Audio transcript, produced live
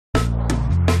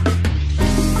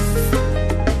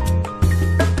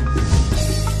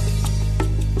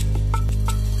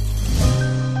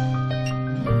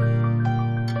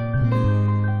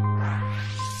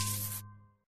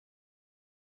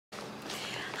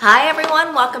Hi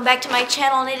everyone, welcome back to my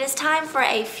channel, and it is time for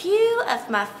a few of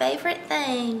my favorite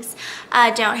things. I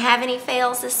don't have any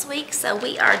fails this week, so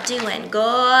we are doing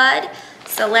good.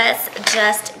 So let's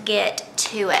just get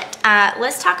to it.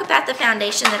 Let's talk about the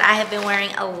foundation that I have been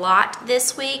wearing a lot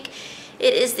this week.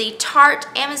 It is the Tarte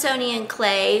Amazonian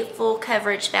Clay Full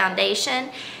Coverage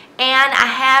Foundation, and I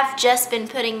have just been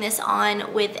putting this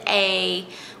on with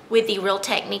the Real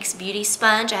Techniques Beauty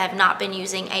Sponge. I have not been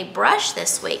using a brush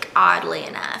this week, oddly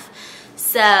enough.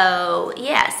 So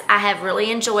yes, I have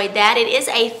really enjoyed that. It is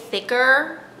a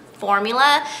thicker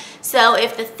formula, so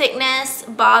if the thickness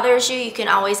bothers you, you can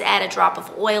always add a drop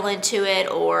of oil into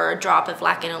it or a drop of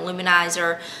like an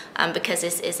illuminizer because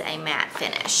this is a matte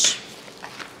finish.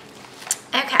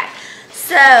 Okay.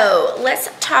 So let's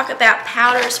talk about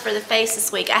powders for the face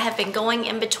this week. I have been going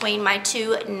in between my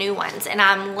two new ones, and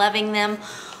I'm loving them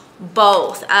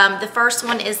both. The first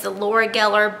one is the Laura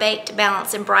Geller Baked,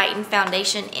 Balance, and Brighten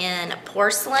Foundation in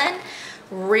Porcelain.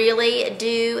 Really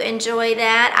do enjoy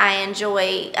that. I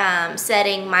enjoy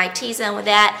setting my T-zone with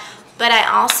that, but I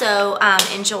also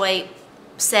enjoy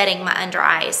setting my under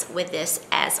eyes with this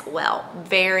as well.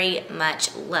 Very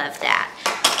much love that.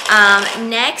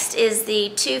 Next is the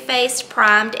Too Faced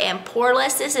Primed and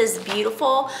Poreless. This is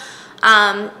beautiful.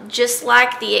 Just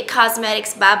like the IT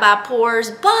Cosmetics Bye Bye Pores,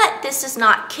 but this does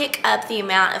not kick up the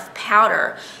amount of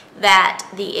powder that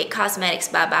the IT Cosmetics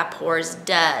Bye Bye Pores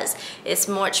does. It's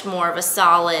much more of a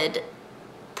solid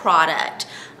product,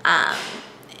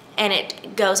 and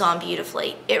it goes on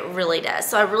beautifully. It really does.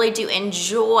 So I really do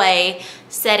enjoy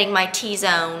setting my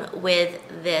T-zone with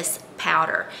this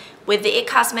powder. With the IT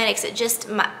Cosmetics,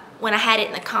 when I had it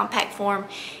in the compact form,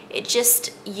 it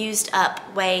just used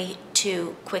up way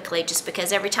too quickly, just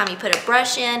because every time you put a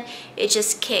brush in, it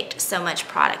just kicked so much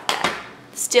product up.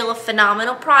 Still a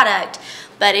phenomenal product,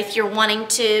 but if you're wanting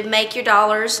to make your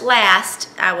dollars last,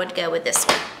 I would go with this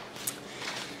one.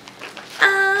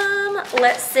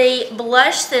 Let's see,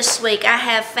 blush this week. I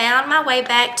have found my way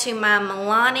back to my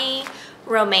Milani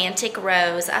Romantic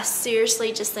Rose. I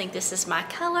seriously just think this is my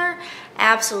color.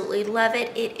 Absolutely love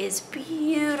it. It is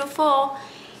beautiful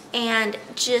and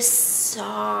just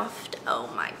soft. Oh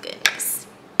my goodness.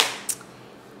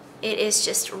 It is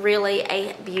just really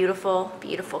a beautiful,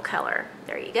 beautiful color.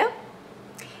 There you go.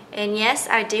 And yes,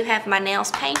 I do have my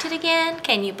nails painted again.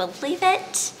 Can you believe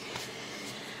it?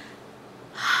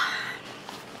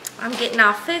 I'm getting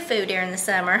off foo-foo during the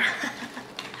summer.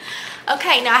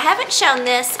 Okay, now I haven't shown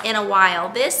this in a while.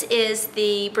 This is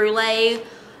the Brulee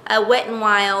Wet n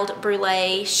Wild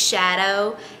Brulee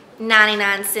Shadow,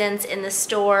 99 cents in the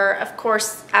store. Of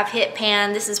course, I've hit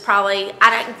pan. This is probably,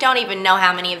 I don't even know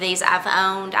how many of these I've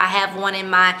owned. I have one in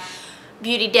my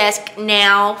beauty desk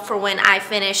now for when I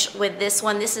finish with this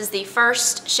one. This is the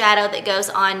first shadow that goes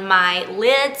on my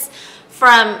lids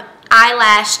from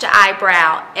eyelash to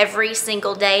eyebrow every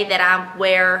single day that I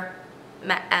wear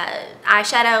my,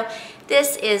 eyeshadow.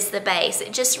 This is the base.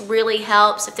 It just really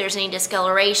helps if there's any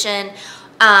discoloration,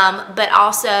 but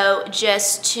also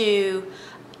just to,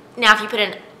 now if you put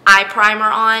an eye primer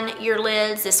on your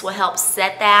lids, this will help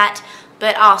set that,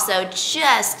 but also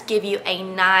just give you a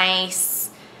nice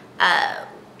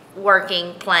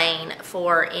working plane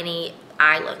for any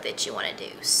eye look that you want to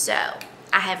do. So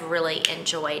I have really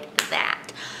enjoyed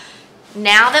that.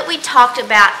 Now that we talked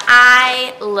about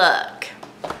eye look,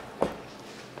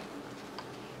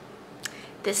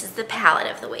 this is the palette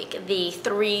of the week, the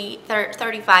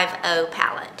 350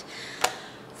 palette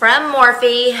from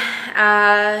Morphe.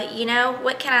 You know,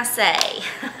 what can I say?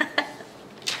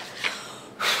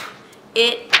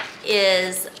 It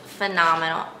is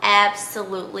phenomenal.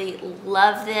 Absolutely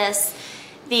love this.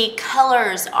 The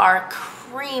colors are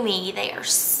creamy. They are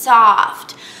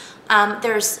soft.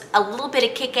 There's a little bit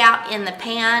of kick out in the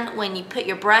pan when you put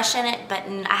your brush in it, but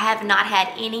I have not had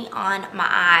any on my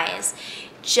eyes.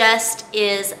 Just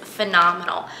is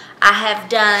phenomenal. I have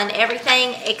done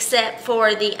everything except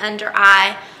for the under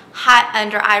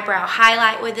eyebrow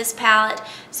highlight with this palette,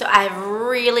 so I've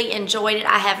really enjoyed it.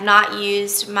 I have not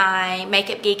used my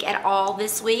Makeup Geek at all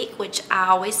this week, which I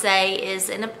always say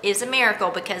is a miracle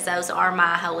because those are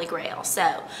my holy grail.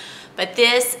 So, but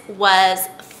this was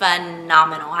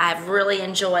phenomenal. I have really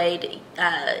enjoyed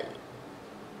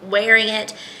wearing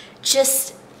it.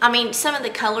 Just, I mean, some of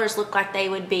the colors look like they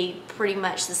would be pretty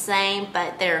much the same,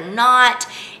 but they're not.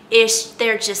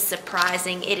 They're just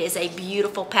surprising. It is a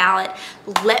beautiful palette.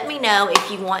 Let me know if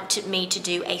you want me to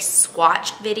do a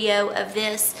swatch video of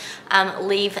this.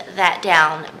 Leave that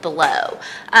down below.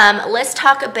 Let's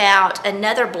talk about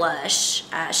another blush.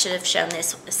 I should have shown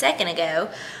this a second ago.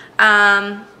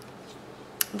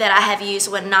 that I have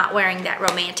used when not wearing that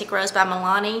Romantic Rose by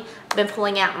Milani. I've been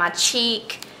pulling out my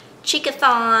Cheekathon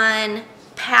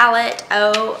palette.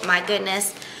 Oh my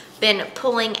goodness. Been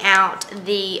pulling out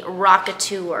the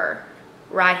Rockateur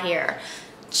right here.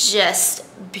 Just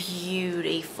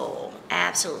beautiful,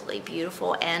 absolutely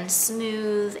beautiful and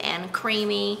smooth and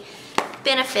creamy.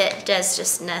 Benefit does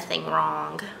just nothing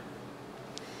wrong,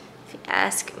 if you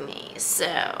ask me.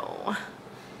 So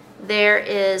there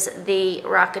is the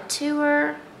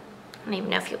Rockateur. I don't even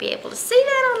know if you'll be able to see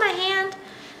that on my hand.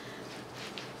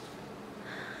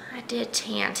 I did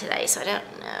tan today, so I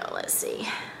don't know. Let's see.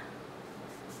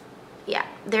 Yeah,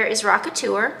 there is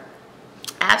Rockateur.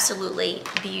 Absolutely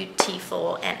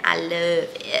beautiful, and I love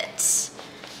it.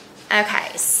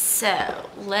 Okay, so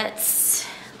let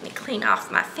me clean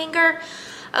off my finger.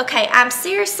 Okay, I'm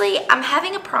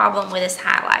having a problem with this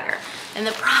highlighter, and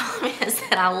the problem is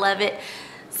that I love it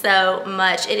so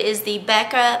much. It is the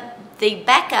Becca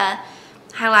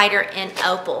highlighter in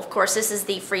Opal. Of course, this is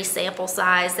the free sample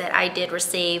size that I did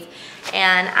receive,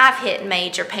 and I've hit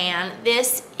major pan.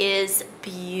 This is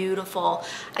beautiful.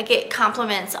 I get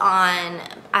compliments on,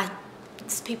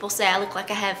 people say I look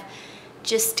like I have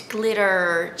just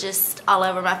glitter just all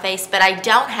over my face, but I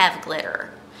don't have glitter.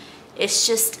 It's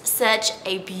just such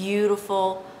a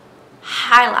beautiful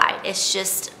highlight. It's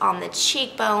just on the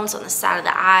cheekbones, on the side of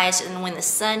the eyes, and when the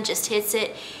sun just hits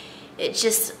it, it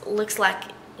just looks like,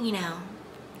 you know,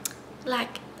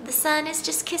 like the sun is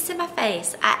just kissing my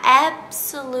face. I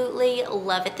absolutely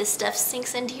love it. This stuff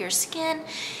sinks into your skin,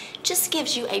 just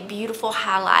gives you a beautiful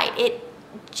highlight. It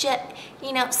just,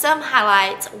 you know, some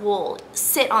highlights will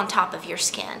sit on top of your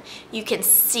skin. You can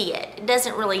see it. It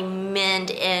doesn't really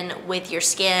mend in with your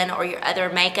skin or your other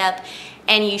makeup,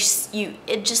 and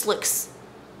it just looks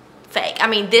fake. I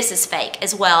mean, this is fake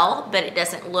as well, but it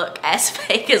doesn't look as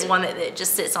fake as one that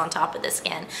just sits on top of the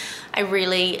skin. I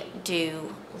really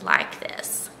do like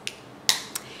this.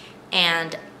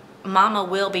 And Mama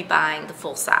will be buying the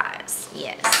full size.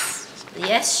 Yes.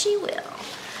 Yes, she will.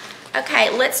 Okay,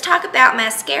 let's talk about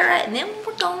mascara, and then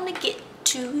we're going to get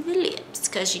to the lips,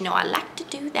 because you know I like to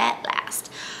do that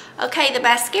last. Okay, the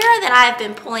mascara that I've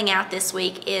been pulling out this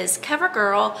week is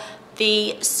CoverGirl,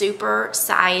 the Super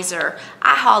Sizer.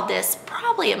 I hauled this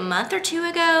probably a month or two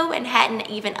ago and hadn't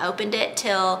even opened it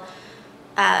till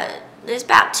it was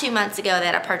about 2 months ago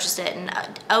that I purchased it,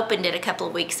 and opened it a couple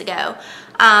of weeks ago.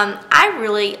 I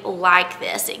really like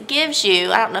this. It gives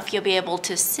you, I don't know if you'll be able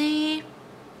to see,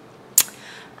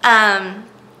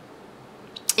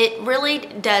 it really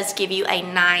does give you a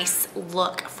nice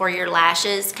look for your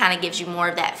lashes. Kind of gives you more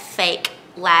of that fake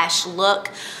lash look.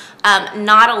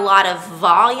 Not a lot of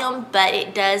volume, but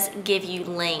it does give you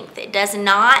length. It does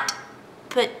not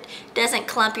doesn't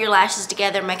clump your lashes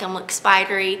together, make them look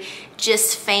spidery.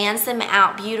 Just fans them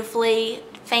out beautifully,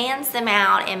 fans them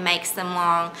out and makes them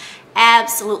long.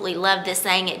 Absolutely love this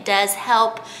thing. It does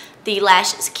help the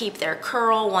lashes keep their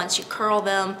curl once you curl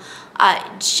them.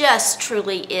 Just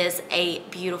truly is a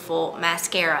beautiful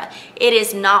mascara. It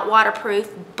is not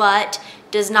waterproof, but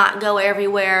does not go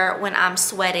everywhere when I'm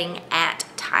sweating at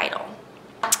Tidal,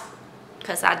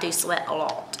 because I do sweat a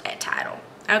lot at Tidal.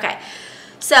 Okay,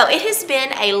 so it has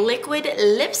been a liquid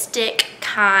lipstick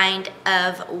kind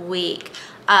of week.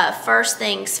 First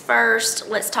things first,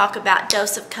 let's talk about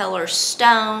Dose of Color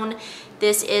Stone.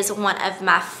 This is one of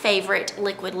my favorite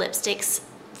liquid lipsticks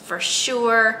for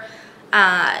sure.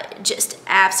 Just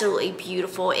absolutely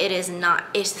beautiful. It is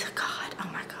not, God, oh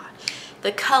my God.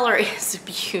 The color is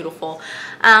beautiful.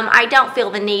 I don't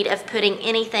feel the need of putting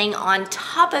anything on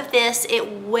top of this.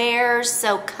 It wears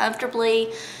so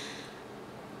comfortably.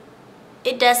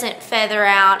 It doesn't feather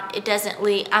out. It doesn't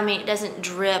leave, I mean, it doesn't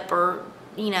drip, or,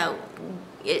 you know,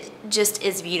 it just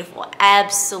is beautiful.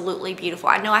 Absolutely beautiful.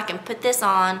 I know I can put this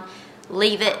on,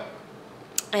 leave it,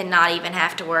 and not even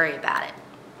have to worry about it.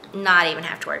 Not even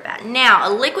have to worry about it. Now,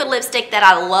 a liquid lipstick that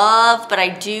I love, but I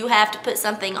do have to put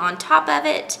something on top of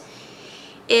it,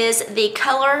 is the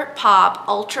ColourPop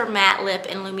Ultra Matte Lip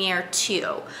in Lumiere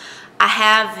 2. I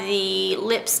have the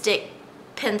lipstick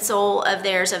pencil of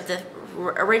theirs of the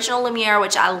original Lumiere,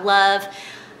 which I love,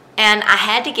 and I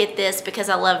had to get this because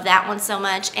I love that one so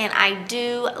much, and I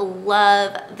do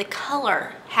love the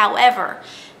color. However,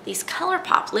 these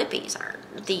ColourPop lippies,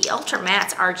 the Ultra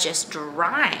Mattes, are just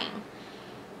drying.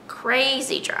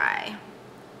 Crazy dry.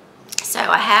 So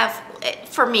I have,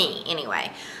 for me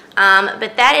anyway,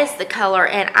 but that is the color,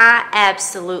 and I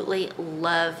absolutely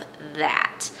love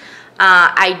that.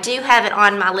 I do have it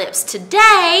on my lips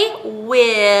today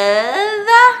with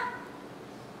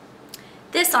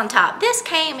this on top. This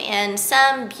came in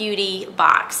some beauty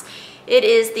box. It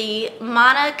is the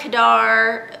Mana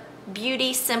Kadar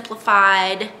Beauty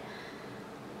Simplified.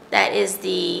 That is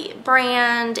the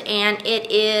brand, and it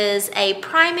is a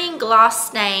priming gloss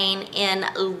stain in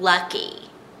Lucky.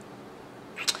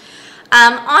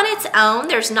 On its own,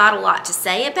 there's not a lot to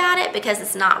say about it because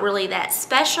it's not really that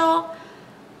special,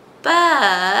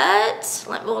 but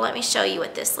let me show you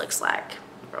what this looks like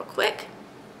real quick.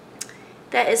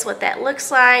 That is what that looks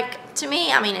like to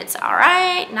me. I mean, it's all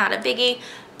right, not a biggie,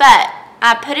 but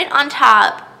I put it on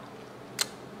top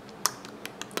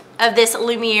of this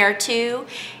Lumiere 2,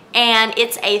 and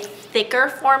it's a thicker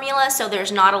formula, so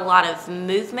there's not a lot of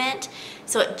movement,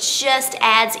 so it just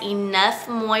adds enough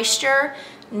moisture,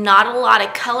 not a lot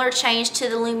of color change to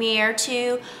the Lumiere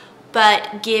 2,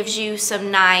 but gives you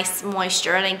some nice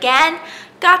moisture. And again,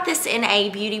 got this in a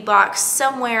beauty box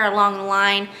somewhere along the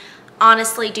line.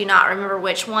 Honestly, do not remember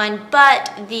which one,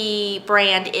 but the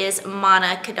brand is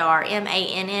Manna Kadar,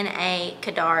 M-A-N-N-A,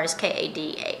 Kadar is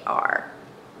K-A-D-A-R.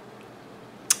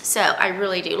 So I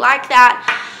really do like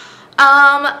that.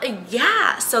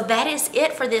 Yeah, so that is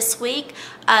it for this week.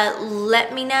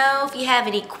 Let me know if you have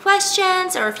any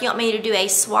questions or if you want me to do a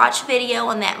swatch video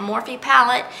on that Morphe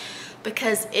palette,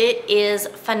 because it is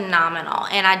phenomenal.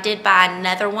 And I did buy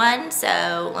another one,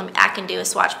 so I can do a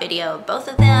swatch video of both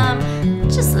of them.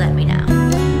 Just let me know.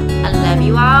 I love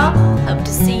you all. Hope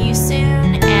to see you